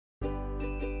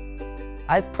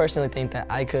I personally think that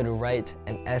I could write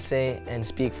an essay and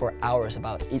speak for hours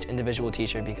about each individual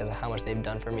teacher because of how much they've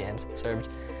done for me and served,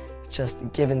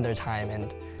 just given their time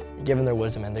and given their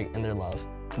wisdom and their love.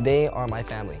 They are my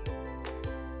family.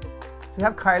 To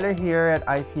have Kailer here at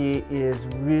IPA is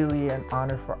really an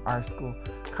honor for our school.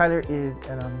 Kailer is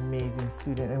an amazing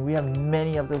student, and we have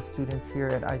many of those students here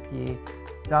at IPA.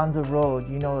 Down the road,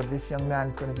 you know, this young man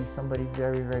is going to be somebody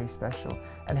very, very special.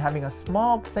 And having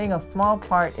playing a small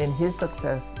part in his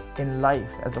success in life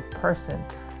as a person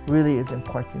really is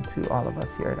important to all of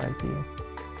us here at IPA.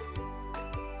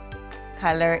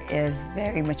 Kailer is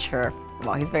very mature.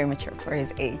 Well, he's very mature for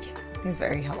his age. He's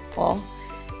very helpful.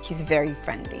 He's very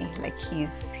friendly. Like he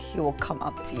will come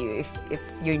up to you if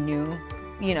you're new.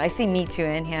 You know, I see me too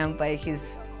in him, but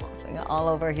he's all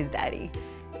over his daddy.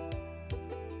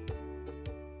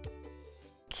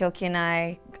 Kyoki and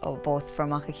I are both from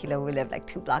Makakila. We live like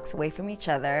 2 blocks away from each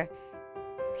other.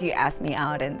 He asked me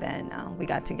out, and then we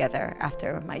got together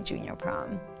after my junior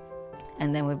prom.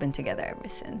 And then we've been together ever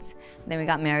since. Then we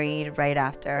got married right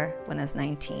after, when I was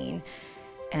 19.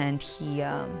 And he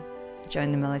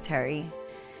joined the military.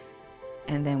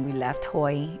 And then we left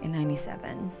Hawaii in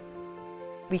 '97.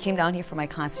 We came down here for my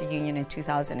concert union in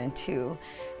 2002,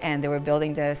 and they were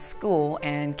building the school,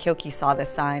 and Kyoki saw the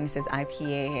sign, it says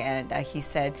IPA, and he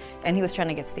said, and he was trying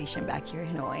to get stationed back here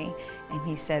in Hawaii, and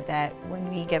he said that when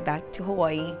we get back to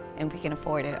Hawaii and we can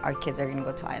afford it, our kids are gonna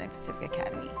go to Island Pacific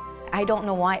Academy. I don't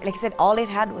know why, like I said, all it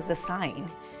had was a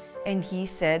sign, and he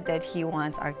said that he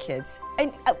wants our kids,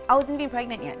 and I wasn't even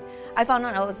pregnant yet. I found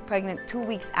out I was pregnant 2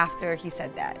 weeks after he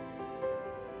said that.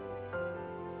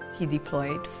 He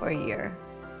deployed for a year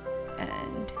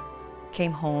and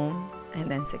came home,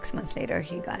 and then 6 months later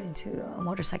he got into a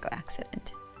motorcycle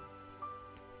accident.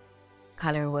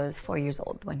 Kailer was 4 years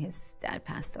old when his dad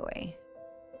passed away.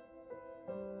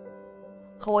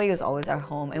 Hawaii was always our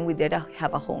home, and we did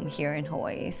have a home here in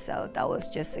Hawaii, so that was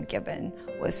just a given,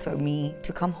 was for me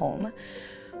to come home.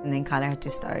 And then Kailer had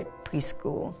to start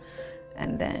preschool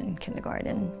and then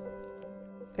kindergarten.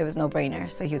 It was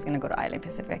no-brainer, so he was going to go to Island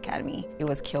Pacific Academy. It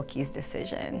was Kyoki's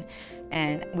decision,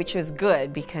 and which was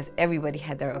good because everybody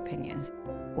had their opinions.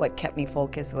 What kept me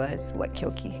focused was what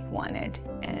Kyoki wanted,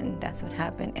 and that's what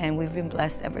happened, and we've been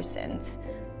blessed ever since.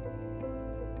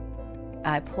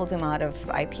 I pulled him out of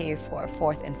IPA for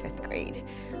 4th and 5th grade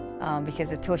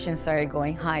because the tuition started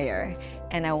going higher,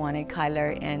 and I wanted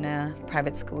Kailer in a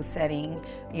private school setting,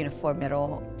 you know, for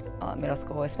middle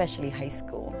school, especially high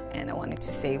school, and I wanted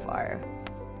to save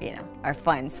our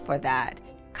funds for that.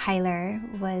 Kailer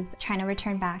was trying to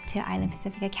return back to Island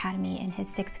Pacific Academy in his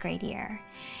 6th grade year,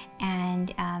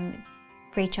 and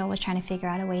Rachel was trying to figure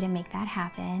out a way to make that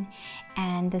happen,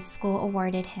 and the school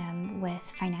awarded him with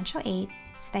financial aid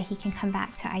so that he can come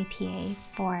back to IPA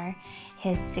for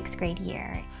his 6th grade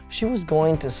year. She was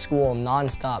going to school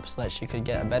non-stop so that she could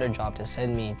get a better job to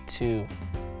send me to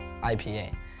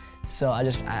IPA. So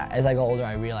as I got older,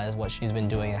 I realized what she's been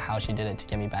doing and how she did it to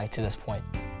get me back to this point.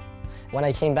 When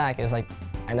I came back, it's like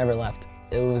I never left.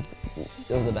 It was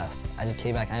the best. I just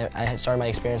came back. I had started my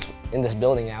experience in this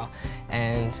building now,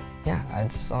 and yeah,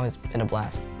 it's just always been a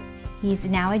blast. He's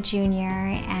now a junior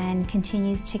and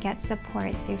continues to get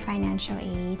support through financial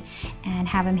aid and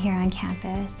have him here on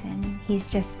campus, and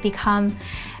he's just become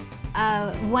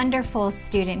a wonderful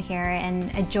student here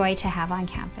and a joy to have on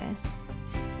campus.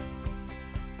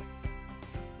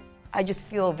 I just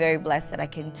feel very blessed that I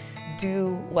can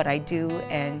do what I do,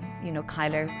 and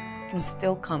Kailer can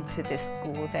still come to this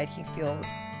school that he feels,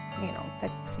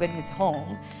 that's been his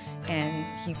home, and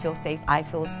he feels safe, I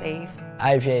feel safe.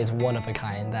 IPA is one of a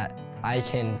kind that I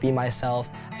can be myself,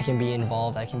 I can be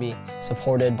involved, I can be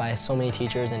supported by so many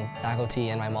teachers and faculty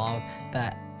and my mom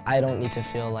that I don't need to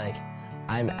feel like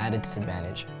I'm at a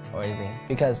disadvantage or anything,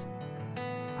 because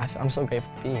I'm so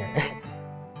grateful to be here.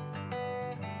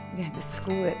 Yeah, the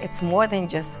school, it's more than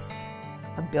just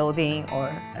a building or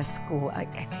a school. I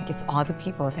think it's all the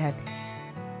people that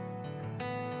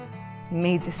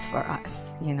made this for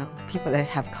us, people that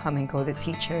have come and go, the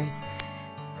teachers,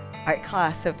 our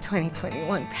class of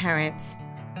 2021 parents.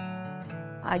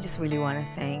 I just really want to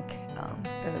thank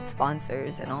the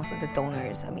sponsors and also the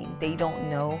donors. I mean, they don't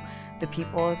know the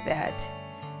people that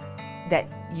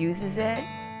uses it.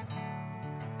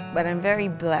 But I'm very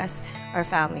blessed, our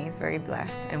family is very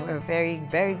blessed, and we're very,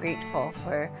 very grateful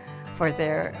for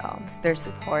their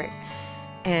support.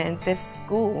 And this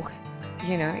school,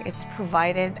 it's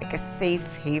provided like a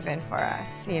safe haven for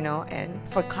us, and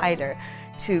for Kailer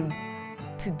to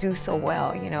do so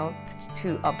well,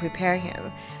 to prepare him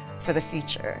for the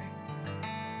future.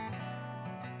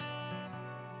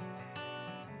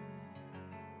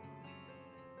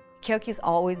 Keoki's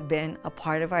always been a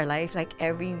part of our life, like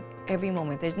every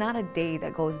moment. There's not a day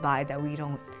that goes by that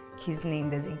his name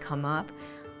doesn't come up,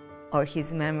 or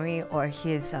his memory, or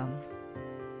his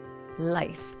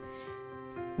life.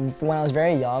 When I was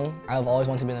very young, I've always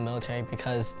wanted to be in the military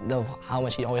because of how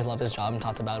much he always loved his job and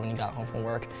talked about it when he got home from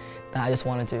work. That I just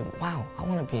wanted to, wow, I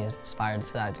want to be inspired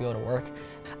to that, to go to work.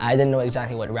 I didn't know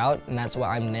exactly what route, and that's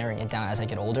why I'm narrowing it down as I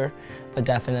get older. But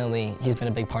definitely, he's been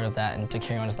a big part of that and to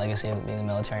carry on his legacy of being in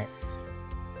the military.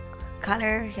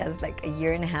 Kailer has like a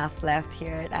year and a half left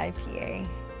here at IPA,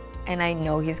 and I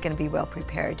know he's going to be well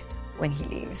prepared when he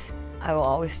leaves. I will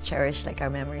always cherish like our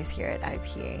memories here at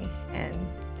IPA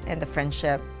and the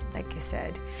friendship. Like I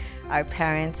said, our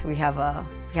parents, we have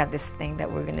this thing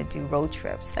that we're gonna do road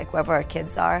trips. Like wherever our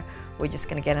kids are, we're just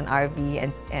gonna get an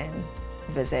RV and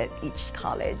visit each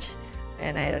college.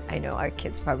 And I know our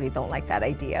kids probably don't like that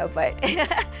idea, but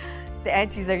the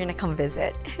aunties are gonna come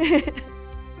visit. It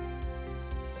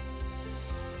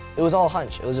was all a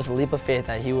hunch. It was just a leap of faith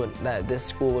that this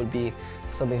school would be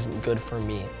something good for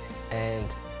me.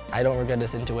 And I don't regret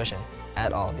this intuition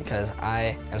at all because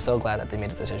I am so glad that they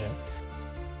made this decision.